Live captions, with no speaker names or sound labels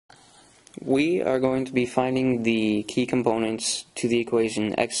We are going to be finding the key components to the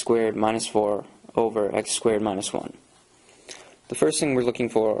equation x squared minus 4 over x squared minus 1. The first thing we're looking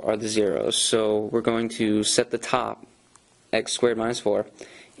for are the zeros, so we're going to set the top, x squared minus 4,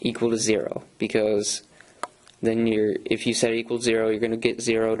 equal to 0, because then if you set it equal to 0, you're going to get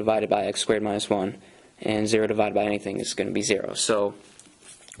 0 divided by x squared minus 1, and 0 divided by anything is going to be 0. So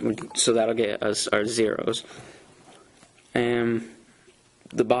that'll get us our zeros. And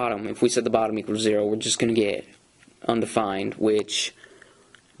the bottom, if we set the bottom equal to 0, we're just going to get undefined, which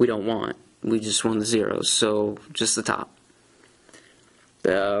we don't want. We just want the zeros, so just the top.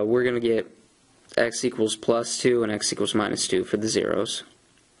 We're going to get x equals plus 2 and x equals minus 2 for the zeros.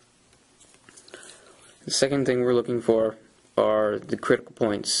 The second thing we're looking for are the critical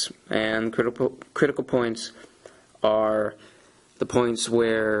points, and critical points are the points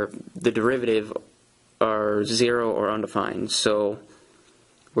where the derivative are 0 or undefined. So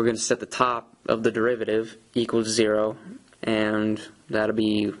we're going to set the top of the derivative equal to 0, and that'll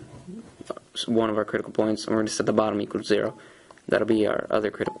be one of our critical points, and we're going to set the bottom equal to 0. That'll be our other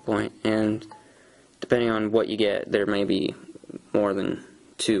critical point, and depending on what you get, there may be more than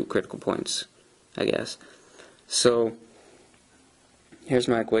 2 critical points, I guess. So here's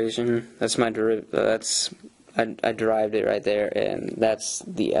my equation. That's my derivative. I derived it right there, and that's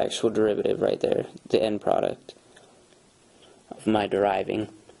the actual derivative right there, the end product of my deriving.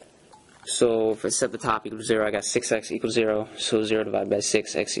 So if I set the top equal to 0, I got 6x equals 0, so 0 divided by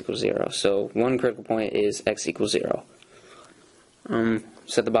 6, x equals 0. So one critical point is x equals 0.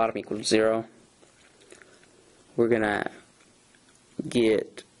 Set the bottom equal to 0. We're gonna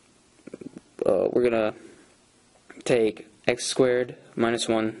get, we're gonna take x squared minus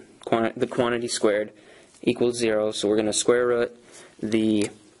 1, the quantity squared, equals 0. So we're gonna square root the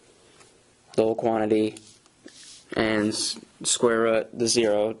whole quantity and square root the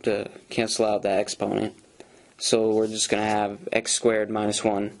 0 to cancel out that exponent. So we're just going to have x squared minus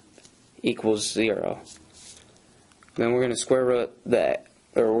 1 equals 0. Then we're going to square root we're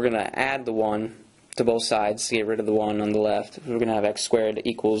going to add the 1 to both sides to get rid of the 1 on the left. We're going to have x squared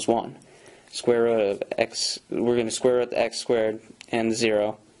equals 1. Square root of x, we're going to square root the x squared and the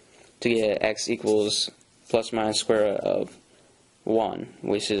 0 to get x equals plus or minus square root of 1,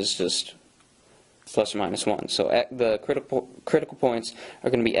 which is just plus or minus 1. So the critical points are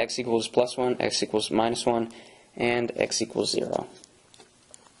going to be x equals plus 1, x equals minus 1, and x equals 0.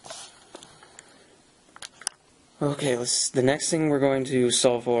 Okay, the next thing we're going to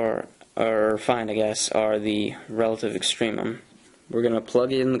solve for, or find I guess, are the relative extremum. We're going to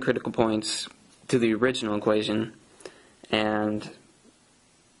plug in the critical points to the original equation and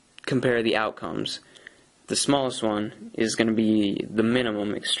compare the outcomes. The smallest one is going to be the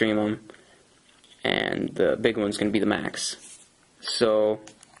minimum extremum, and the big one's going to be the max. So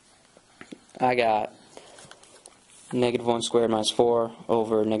I got negative 1 squared minus 4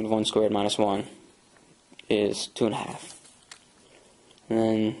 over negative 1 squared minus 1 is 2.5. And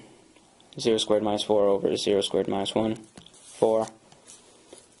then 0 squared minus 4 over 0 squared minus 1, 4.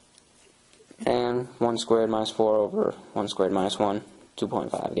 And 1 squared minus 4 over 1 squared minus 1,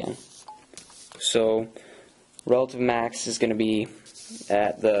 2.5 again. So relative max is going to be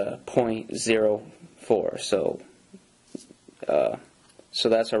at the 0.04, so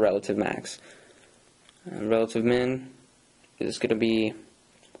that's our relative max. And relative min is going to be,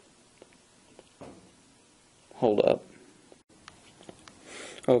 hold up.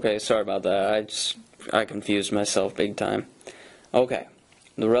 Okay, sorry about that. I confused myself big time. Okay,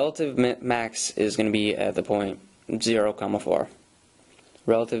 the relative max is going to be at the point 0, 4.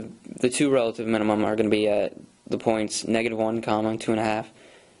 The two relative minimum are going to be at the points negative 1, 2.5,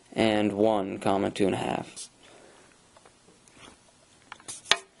 and 1, 2.5.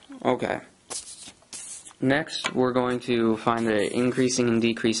 Okay. Next, we're going to find the increasing and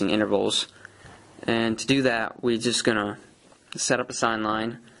decreasing intervals. And to do that, we're just going to set up a sign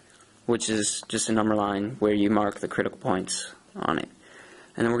line, which is just a number line where you mark the critical points on it.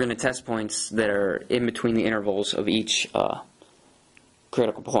 And then we're going to test points that are in between the intervals of each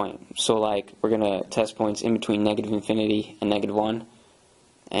critical point. So like, we're going to test points in between negative infinity and negative 1,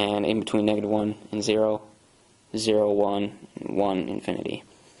 and in between negative 1 and 0, 0, 1, and 1, infinity.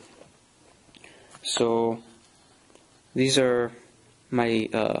 So these are my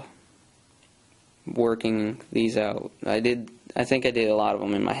working these out. I think I did a lot of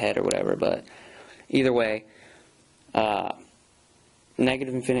them in my head or whatever, but either way,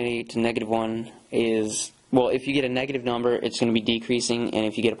 negative infinity to negative 1 is, well, if you get a negative number, it's going to be decreasing, and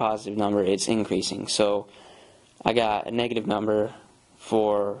if you get a positive number, it's increasing. So I got a negative number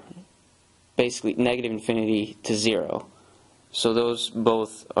for basically negative infinity to 0, So those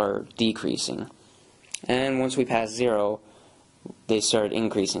both are decreasing. And once we pass 0, they start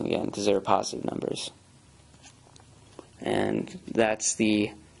increasing again because they're positive numbers. And that's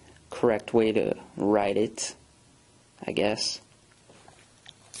the correct way to write it, I guess.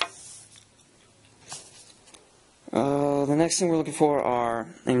 The next thing we're looking for are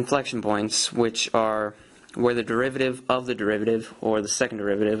inflection points, which are where the derivative of the derivative, or the second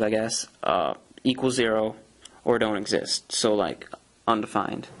derivative, I guess, equals 0 or don't exist. So like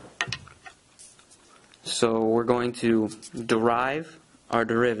undefined. So we're going to derive our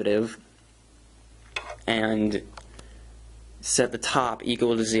derivative and set the top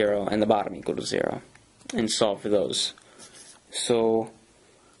equal to 0 and the bottom equal to 0 and solve for those. So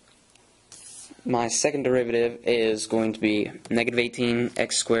my second derivative is going to be negative 18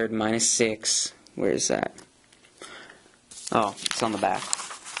 x squared minus 6. Where is that? Oh, it's on the back.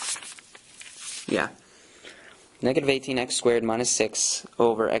 Yeah. Negative 18 x squared minus 6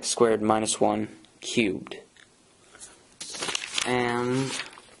 over x squared minus 1 cubed. And,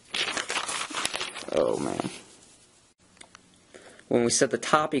 oh man. When we set the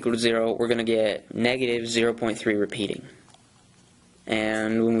top equal to 0, we're going to get negative 0.3 repeating.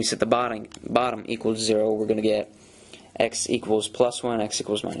 And when we set the bottom equal to 0, we're going to get x equals plus 1, x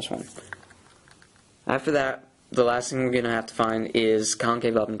equals minus 1. After that, the last thing we're going to have to find is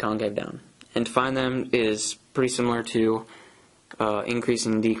concave up and concave down. And to find them is pretty similar to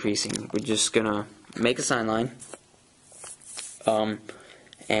increasing and decreasing. We're just going to make a sign line and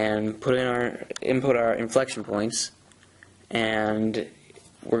input our inflection points, and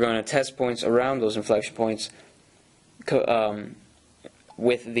we're going to test points around those inflection points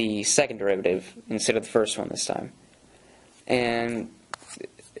with the second derivative instead of the first one this time. And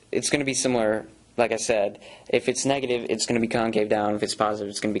it's going to be similar, like I said. If it's negative, it's going to be concave down. If it's positive,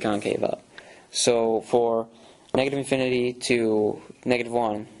 it's going to be concave up. So for negative infinity to negative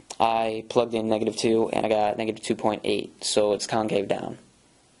 1, I plugged in negative 2 and I got negative 2.8, so it's concave down.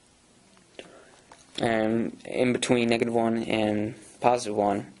 And in between negative 1 and positive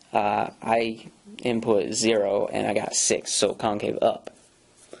 1, I input 0 and I got 6, so concave up.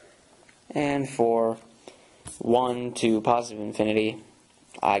 And for 1 to positive infinity,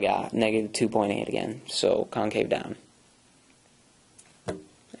 I got negative 2.8 again, so concave down.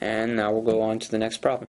 And now we'll go on to the next problem.